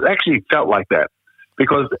that. It actually felt like that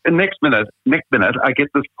because next minute, I get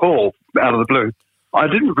this call out of the blue. I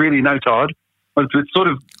didn't really know Todd.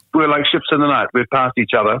 We're like ships in the night. We've passed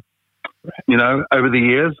each other, over the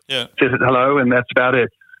years. Yeah. Said hello, and that's about it.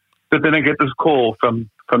 But then I get this call from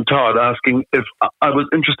Todd asking if I was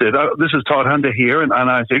interested. This is Todd Hunter here. And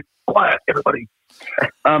I said, quiet, everybody.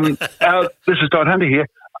 This is Todd Hunter here.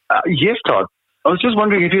 Yes, Todd. I was just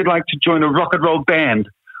wondering if you'd like to join a rock and roll band.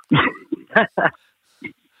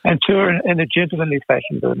 And tour in a gentlemanly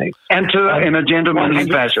fashion for the next. And tour in a gentlemanly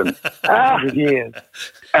fashion. 100 years.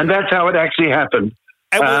 And that's how it actually happened.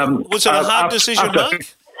 And was it a hard decision, Mark?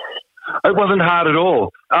 It wasn't hard at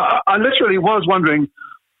all. I literally was wondering,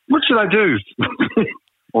 what should I do?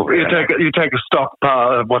 You take a stock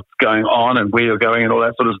part of what's going on and where you're going and all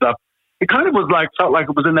that sort of stuff. It kind of felt like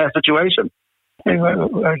it was in that situation. Anyway,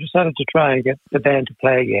 I decided to try and get the band to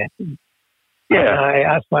play again. Yeah. And I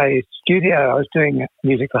asked my studio, I was doing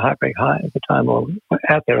music for Heartbreak High at the time or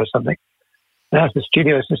out there or something. And I asked the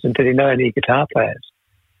studio assistant, did he know any guitar players?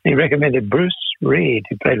 He recommended Bruce Reed,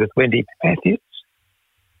 who played with Wendy Matthews.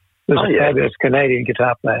 He was a fabulous Canadian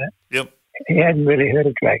guitar player. Yep. He hadn't really heard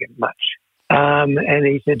of Dragon much. And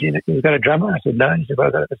he said, you've got a drummer? I said, no. He said, well,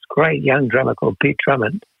 I've got this great young drummer called Pete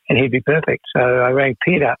Drummond, and he'd be perfect. So I rang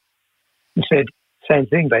Pete up and said, same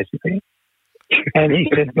thing, basically. And he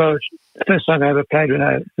said, well, the first song I ever played when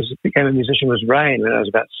I became a musician was Rain when I was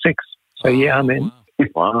about 6. So, yeah, I'm in.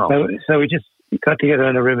 Wow. So we just got together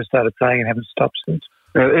in a room and started playing and haven't stopped since.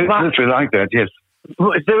 It's literally like that, yes.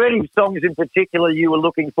 Is there any songs in particular you were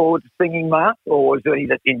looking forward to singing, Mark? Or was there any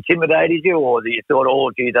that intimidated you or that you thought,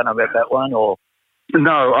 oh, gee, I don't know about that one? Or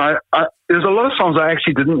No, there's a lot of songs I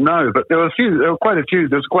actually didn't know, but there were quite a few.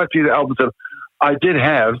 There was quite a few albums that I did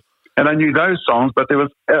have, and I knew those songs, but there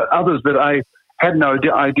was others that I had no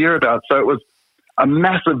idea about. So it was a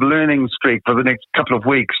massive learning streak for the next couple of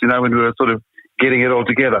weeks, when we were sort of getting it all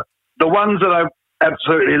together. The ones that I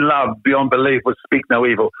absolutely loved beyond belief was Speak No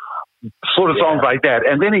Evil, sort of songs like that.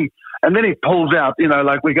 And then he pulls out,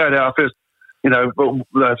 like we go to our first,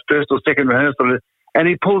 first or second rehearsal, and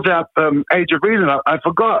he pulls out Age of Reason. I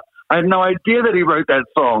forgot. I had no idea that he wrote that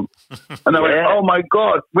song. And I went, oh, my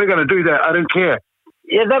God, we're going to do that. I don't care.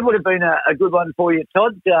 Yeah, that would have been a good one for you,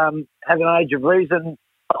 Todd. Having Age of Reason,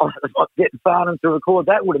 getting Farnham to record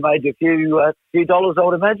that would have made you a few dollars, I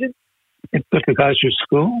would imagine. It put the guys through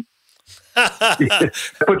school.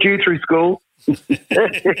 Put you through school.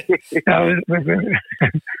 No,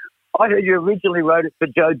 I heard you originally wrote it for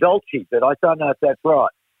Joe Dolce, but I don't know if that's right.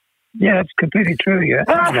 Yeah, it's completely true, yeah.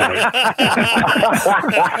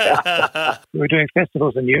 We were doing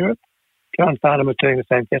festivals in Europe. John Farnham was doing the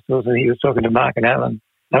same festivals, and he was talking to Mark and Alan.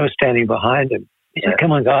 I was standing behind him. He said,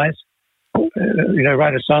 come on, guys,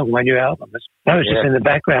 write a song for my new album. It's That was just in the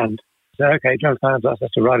background. So, okay, John Clarence asked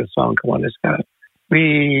us to write a song. Come on, let's go.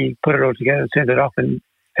 We put it all together and sent it off and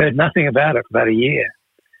heard nothing about it for about a year.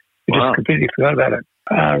 We just completely forgot about it.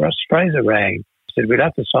 Ross Fraser rang, said we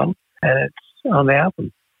love the song, and it's on the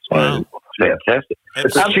album. So, fantastic.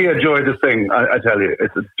 It's a sheer joy to sing, I tell you.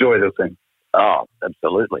 It's a joy to sing. Oh,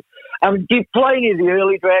 absolutely. Do you play any of the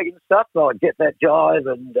early Dragon stuff, like Get That Jive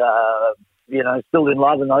and, Still in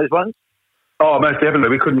Love and those ones? Oh, most definitely.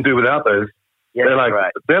 We couldn't do without those. Yeah,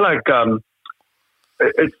 they're like,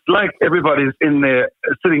 it's like everybody's in there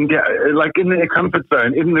sitting down, like in their comfort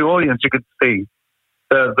zone. In the audience, you could see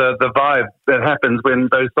the vibe that happens when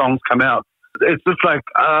those songs come out. It's just like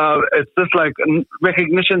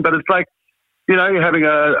recognition, but it's like, you're having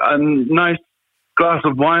a nice glass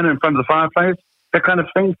of wine in front of the fireplace, that kind of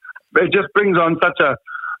thing. It just brings on such a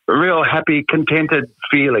real happy, contented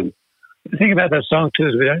feeling. The thing about those songs, too,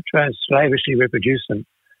 is we don't try and slavishly reproduce them.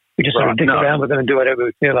 We just sort of dick around with them and do whatever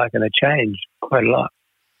we feel like, and they change quite a lot.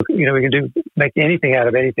 We can make anything out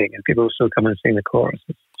of anything, and people will still come and sing the chorus.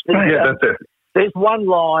 Yeah, that's it. There's one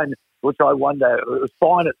line which I wonder, it was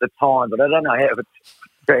fine at the time, but I don't know how it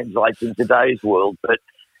translates in today's world, but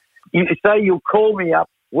you say you'll call me up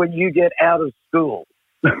when you get out of school.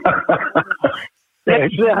 That's a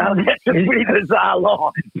pretty bizarre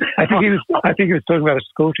line. I think he was talking about a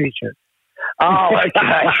school teacher. Oh,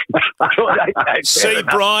 okay. See,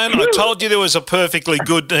 Brian, I told you there was a perfectly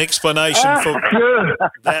good explanation for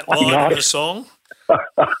that line of the song.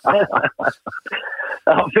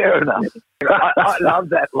 Oh, fair enough. I love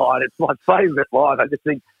that line. It's my favourite line. I just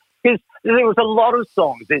think there was a lot of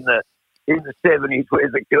songs in the 70s where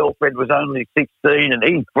the girlfriend was only 16 and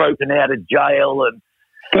he's broken out of jail, and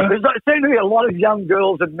there seemed to be a lot of young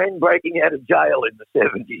girls and men breaking out of jail in the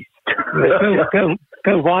 70s.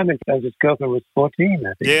 Phil Wyman says his girlfriend was 14,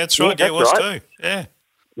 I think. Yeah, that's right. Yeah, it was too. Yeah.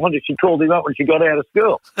 I wonder if she called him up when she got out of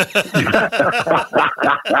school.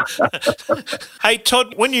 Hey,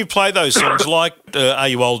 Todd, when you play those songs like Are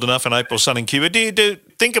You Old Enough and April Sun in Cuba, do you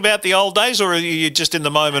think about the old days, or are you just in the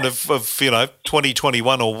moment of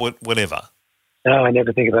 2021 or whenever? No, I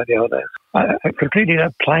never think about the old days. I completely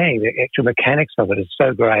love playing. The actual mechanics of it is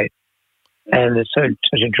so great, and it's such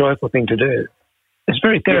a joyful thing to do. It's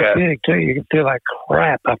very therapeutic too. You can feel like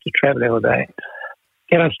crap after travelling all day.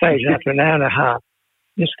 Get on stage, and after an hour and a half,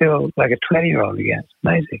 you just feel like a 20-year-old again. It's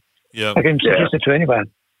amazing. Yeah, I can suggest it to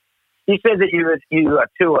anyone. You said that you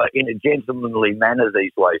tour in a gentlemanly manner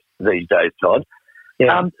these days, Todd.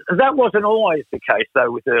 Yeah. That wasn't always the case,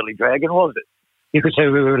 though, with Early Dragon, was it? You could say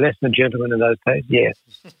we were less than gentlemen in those days, yes.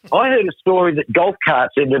 I heard a story that golf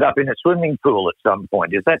carts ended up in a swimming pool at some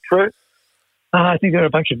point. Is that true? I think there are a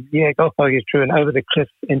bunch of, golf buggies true, and over the cliff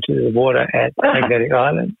into the water at Magnetic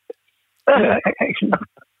Island. Actually,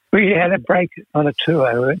 we had a break on a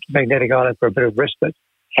tour. We went to Magnetic Island for a bit of respite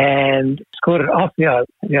and escorted off the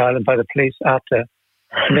island by the police after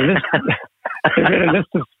they read a list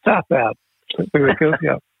of stuff out that we were guilty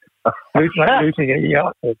of. Looting a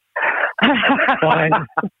yacht, wine,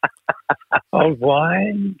 old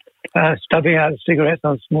wine, stubbing out cigarettes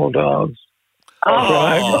on small dogs.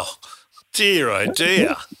 Oh, dear, oh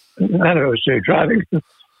dear. None of it was true. Driving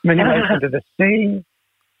many ways into the sea,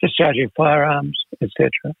 discharging firearms, etc.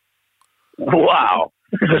 Wow.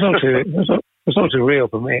 It was all too real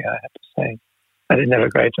for me, I have to say. I didn't have a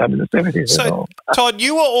great time in the 70s at all. Todd,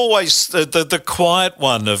 you were always the quiet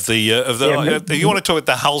one of the you want to talk about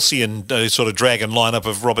the halcyon sort of dragon lineup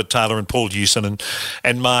of Robert Taylor and Paul Hewson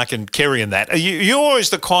and Mark and Kerry and that. You're always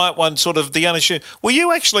the quiet one, sort of the unashamed. Were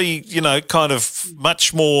you actually, kind of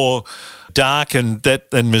much more dark and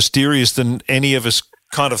mysterious than any of us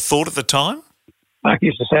kind of thought at the time? Mark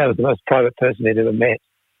used to say I was the most private person he'd ever met.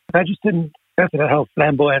 I just didn't go for that whole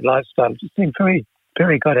flamboyant lifestyle. It just seemed very,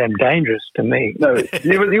 very goddamn dangerous to me. No,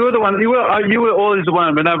 you were the one. You were always the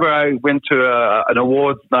one. Whenever I went to an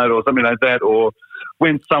awards night or something like that, or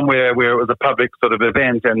went somewhere where it was a public sort of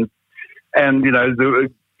event, and the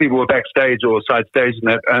people were backstage or side stage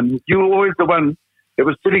and that, and you were always the one that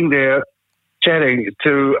was sitting there chatting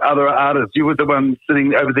to other artists. You were the one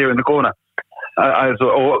sitting over there in the corner.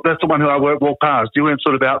 Or that's the one who I walked past. You weren't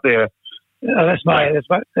sort of out there. That's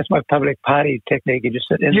my public party technique. You just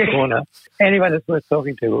sit in the corner. Anyone that's worth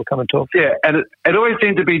talking to will come and talk to you. Yeah, and it always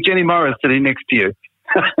seemed to be Jenny Morris sitting next to you.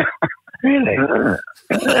 Really?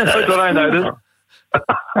 That's what I noticed.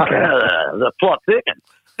 The plot thickens.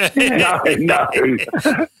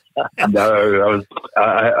 No.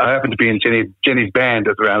 I happened to be in Jenny's band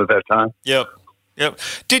around at that time. Yep. Yep.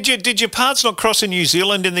 Did your paths not cross in New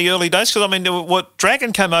Zealand in the early days? Because, I mean, what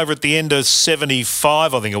Dragon came over at the end of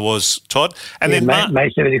 75, I think it was, Todd. And then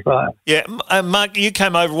May 75. Yeah. Mark, you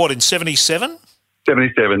came over, what, in 77?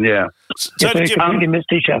 77, yeah. So we completely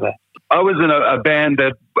missed each other. I was in a band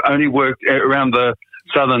that only worked around the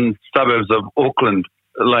southern suburbs of Auckland,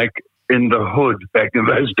 like in the hood back in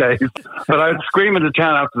those days. But I'd scream into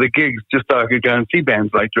town after the gigs just so I could go and see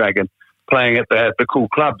bands like Dragon playing at the cool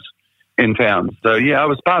clubs in town. So, yeah, I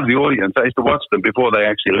was part of the audience. I used to watch them before they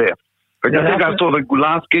actually left. But I think I saw the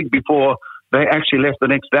last gig before they actually left the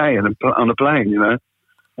next day on the plane, you know.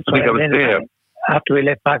 I think I was there. After we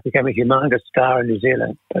left, Mark became a humongous star in New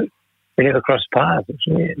Zealand. But we never crossed paths. It's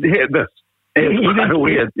weird. Yeah, it's kind of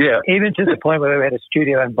weird, yeah. Even to the point where we had a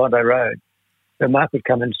studio on Bondi Road, where Mark would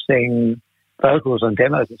come and sing vocals on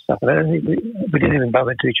demos and stuff. And I don't think we didn't even bump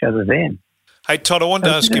into each other then. Hey Todd, I wanted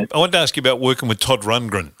to ask you about working with Todd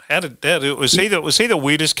Rundgren. Was he the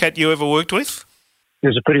weirdest cat you ever worked with? He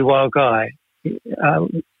was a pretty wild guy.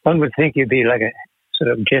 One would think he'd be like a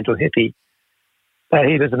sort of gentle hippie, but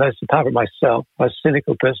he was the most, apart from myself, most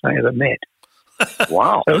cynical person I ever met.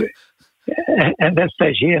 Wow. So, at that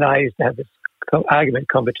stage, he and I used to have this argument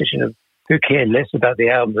competition of who cared less about the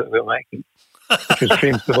album that we were making, which was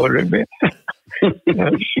Dreams of Order and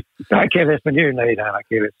I care less than you. No, you don't. I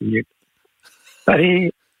care less than you. But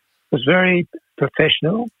he was very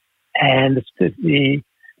professional, and the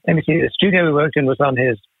studio we worked in was on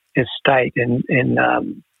his estate in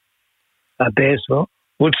Bearsville,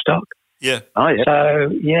 Woodstock. Yeah. Oh, yeah. So,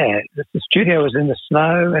 yeah, the studio was in the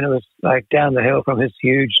snow, and it was like down the hill from his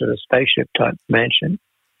huge sort of spaceship-type mansion.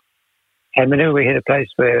 And whenever we hit a place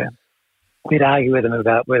where we'd argue with him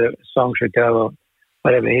about whether a song should go or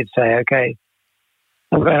whatever, he'd say, okay,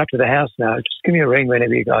 I'm going up to the house now. Just give me a ring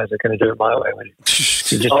whenever you guys are going to do it my way. He'd just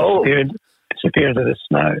disappear into the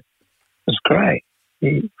snow. It was great.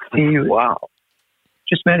 He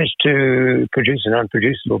just managed to produce an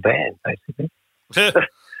unproducible band, basically.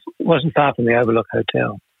 It wasn't far from the Overlook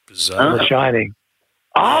Hotel. Bizarre. The Shining.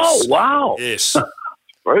 Oh, wow. Yes.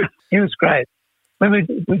 He was great. When we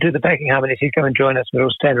do the backing harmonies, he'd come and join us. We'd all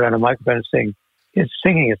stand around a microphone and sing. His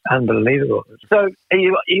singing is unbelievable. So are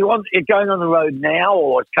you going on the road now,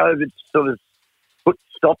 or has COVID sort of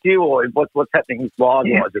stopped you, or what's happening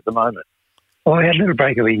live-wise at the moment? Well, we had a little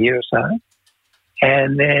break of a year or so.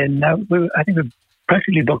 And then I think we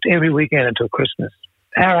practically booked every weekend until Christmas.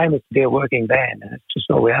 Our aim is to be a working band, and it's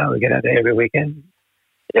just all we are. We get out there every weekend.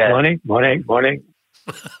 Yeah. Morning.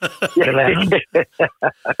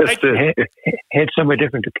 Head somewhere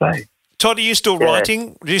different to play. Todd, are you still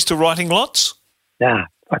writing? Are you still writing lots? Nah,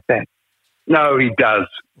 fuck that. No, he does.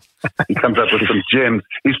 He comes up with some gems.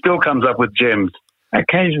 He still comes up with gems.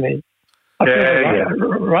 Occasionally.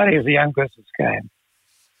 Writing is a young person's game.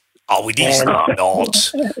 Oh, it is not.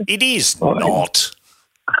 It is not.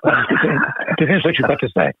 Depends what you've got to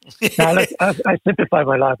say. Now, look, I simplify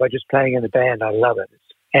my life by just playing in the band. I love it.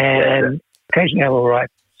 And occasionally I will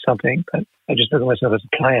write something, but I just look at myself as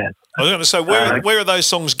a player. I was going to say, where are those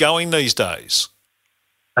songs going these days?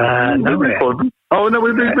 We record them. Oh no,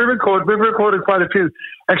 we record. We've recorded quite a few.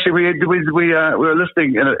 Actually, we were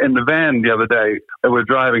listening in the van the other day. We're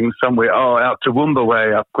driving somewhere out to Woomba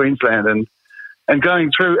way up Queensland, and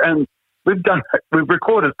going through, and we've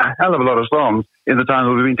recorded a hell of a lot of songs in the time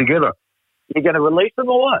that we've been together. You're going to release them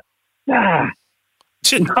or what? Nah.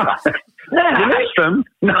 Release them?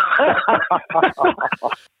 No.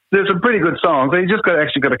 There's some pretty good songs. You just got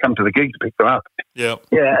to come to the gig to pick them up. Yeah.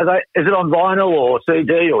 Yeah. Is it on vinyl or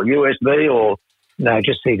CD or USB or? No,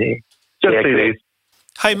 just CD. Just CDs.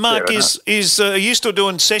 Hey, Mark, are you still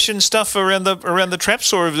doing session stuff around the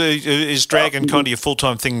traps, or is Dragon kind of your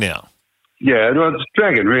full-time thing now? Yeah, well, it's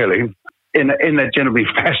Dragon, really. In that generally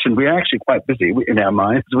fashion, we're actually quite busy in our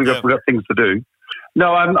minds. We've got things to do.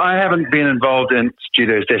 No, I haven't been involved in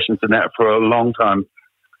studio sessions and that for a long time.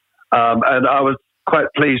 And I was quite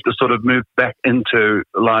pleased to sort of move back into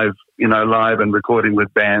live and recording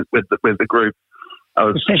with bands, with the group.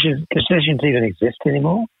 Do sessions even exist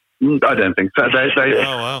anymore? I don't think so.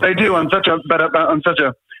 They do on such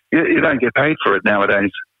a you don't get paid for it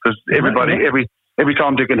nowadays, because everybody every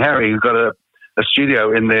Tom, Dick and Harry has got a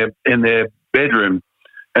studio in their bedroom,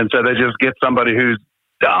 and so they just get somebody who's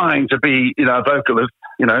dying to be a vocalist,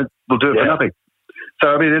 will do it for nothing.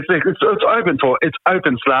 So I mean, it's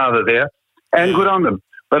open slather there, and good on them.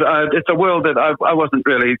 But it's a world that I wasn't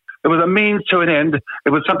really. It was a means to an end.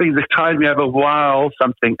 It was something that tied me over while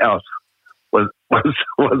something else was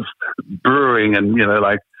brewing, and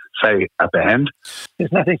say, a band.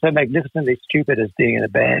 There's nothing so magnificently stupid as being in a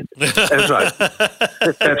band. That's right.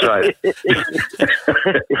 That's right.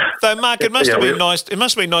 Though, Mark, it must have been nice. It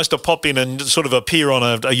must have been nice to pop in and sort of appear on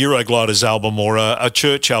a Eurogliders album or a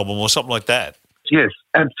Church album or something like that. Yes,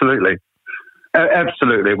 absolutely.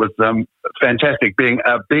 Absolutely. It was fantastic being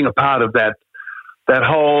a part of that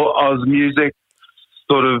whole Oz music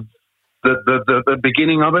sort of the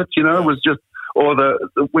beginning of it, you know, was just, or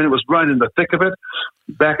when it was right in the thick of it,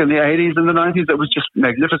 back in the 80s and the 90s, it was just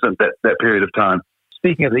magnificent, that period of time.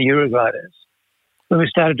 Speaking of the Eurogliders, when we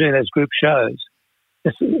started doing those group shows,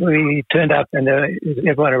 we turned up and there was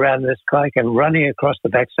everyone around this guy came running across the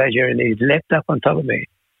backstage area and he leapt up on top of me.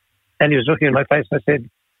 And he was looking at my face and I said,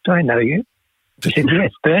 "Do I know you?" He said,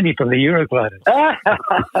 "Yes, Bernie from the Eurogliders."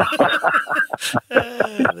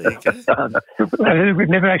 We've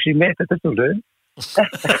never actually met, but this will do.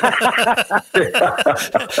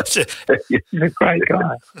 He's a great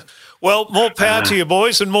guy. Well, more power to you,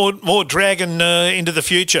 boys, and more Dragon into the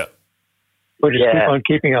future. We'll just keep on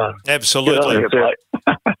keeping on. Absolutely.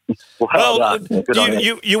 Well,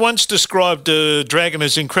 you once described Dragon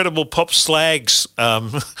as incredible pop slags,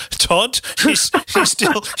 Todd. You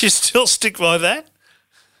still stick by that?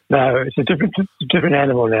 No, it's a different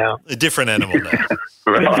animal now. A different animal now.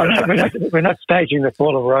 We're not staging the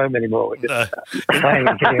fall of Rome anymore. We're just playing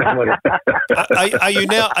and getting on with it.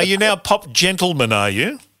 Are you now pop gentlemen? Are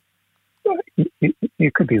you?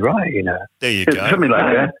 You could be right. You know. There you go. Something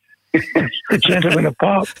like that. The gentleman of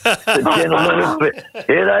pop. The gentleman of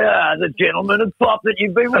here they are, the gentlemen of pop that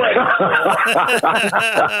you've been waiting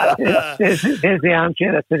for. There's the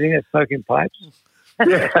armchair that's sitting there smoking pipes.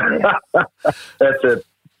 That's it.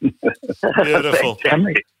 Beautiful.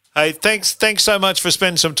 Hey, thanks so much for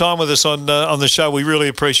spending some time with us on the show. We really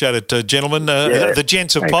appreciate it, gentlemen. The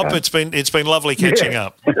gents of pop. It's been lovely catching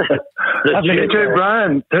up. You too,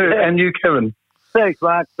 Brian, too, and you, Kevin. Thanks,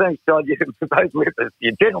 Mark. Thanks, Todd. You're both with us.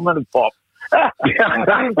 You're gentlemen of pop.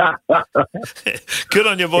 Good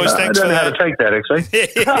on you, boys. Thanks for that. I don't know how to take that, actually.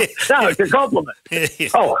 No, it's a compliment.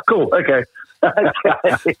 Oh, cool. Okay.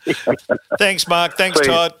 Thanks, Mark. Thanks, Sweet.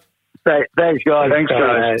 Todd. Thanks, guys. Thanks,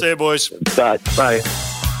 guys. See you, boys. Bye.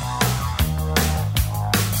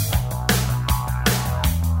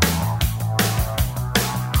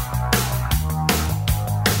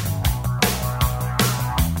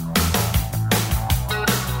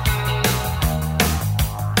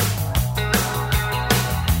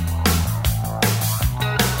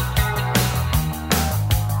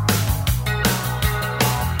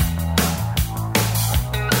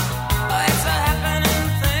 It's a happening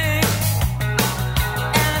thing,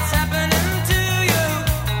 and it's happening to you.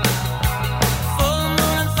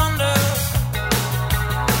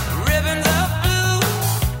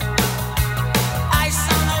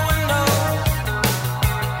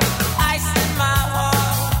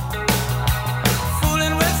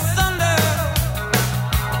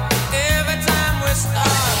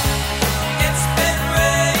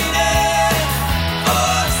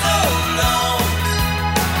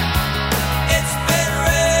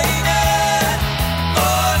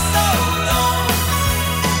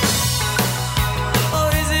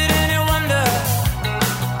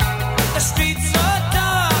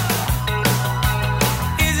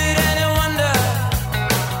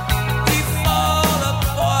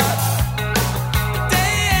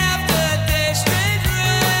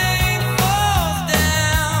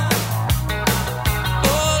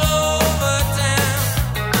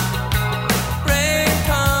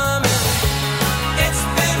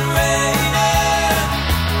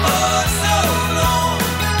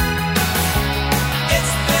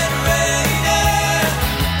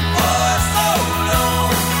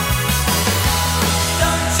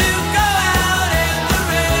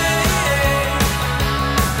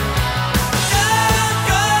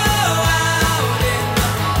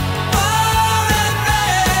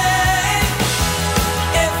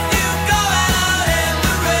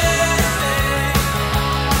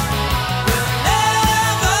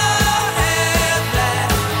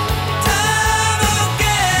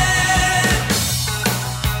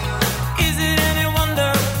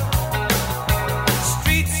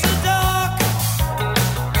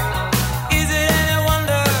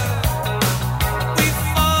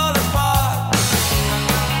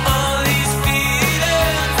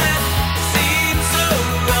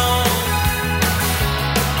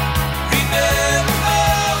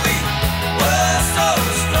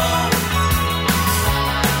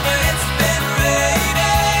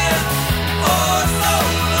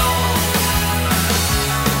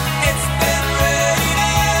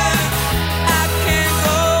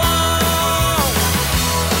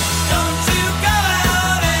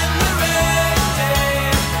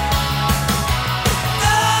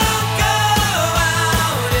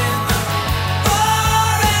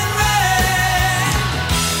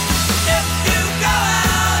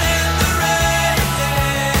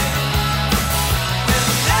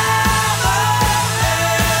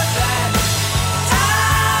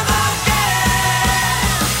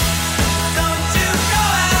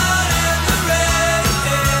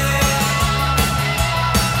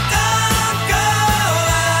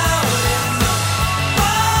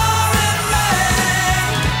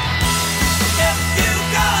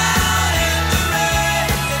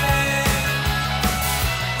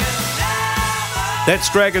 That's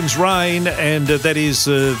Dragon's Reign, and that is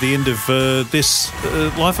the end of this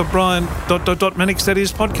Life of Brian ... Mannix. That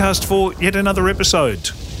is podcast for yet another episode.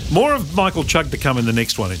 More of Michael Chugg to come in the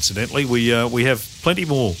next one, incidentally. We have plenty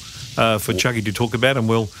more for Chuggy to talk about, and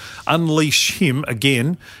we'll unleash him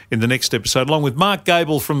again in the next episode, along with Mark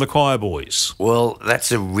Gable from the Choir Boys. Well,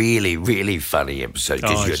 that's a really, really funny episode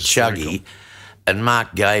because you're Chuggy, and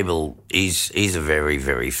Mark Gable, he's a very,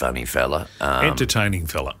 very funny fella. Entertaining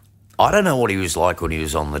fella. I don't know what he was like when he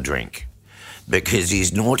was on the drink, because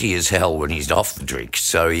he's naughty as hell when he's off the drink.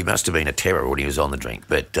 So he must have been a terror when he was on the drink.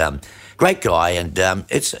 But great guy, and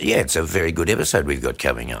it's a very good episode we've got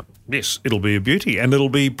coming up. Yes, it'll be a beauty, and it'll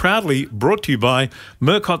be proudly brought to you by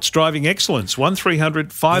Murcott's Driving Excellence,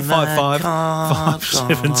 1300 555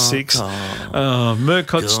 576.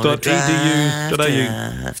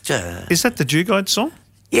 Murcotts.edu.au. Is that the Jew Guide song?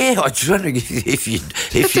 Yeah, I was wondering if you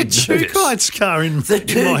the Jew Guide's car in my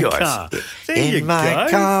car. There you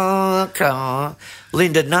go. Car.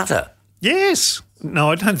 Linda Nutter. Yes. No,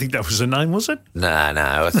 I don't think that was her name, was it? No,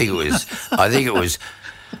 I think it was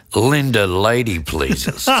Linda Lady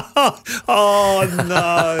Pleasers. Oh,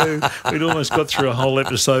 no. We'd almost got through a whole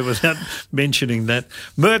episode without mentioning that.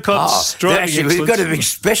 Murcott's Driving Excellence. We've got a big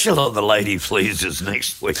special on the Lady Pleasers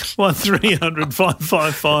next week. 1300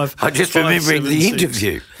 555. I'm just remembering the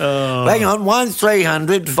interview. Hang on,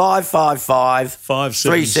 1300 555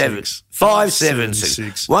 576.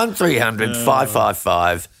 576. 1300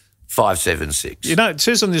 555 576. You know, it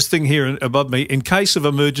says on this thing here above me, in case of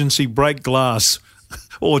emergency, break glass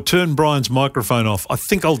or turn Brian's microphone off. I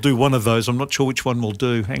think I'll do one of those. I'm not sure which one we'll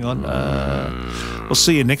do. Hang on. We'll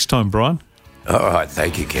see you next time, Brian. All right.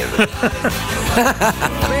 Thank you, Kevin.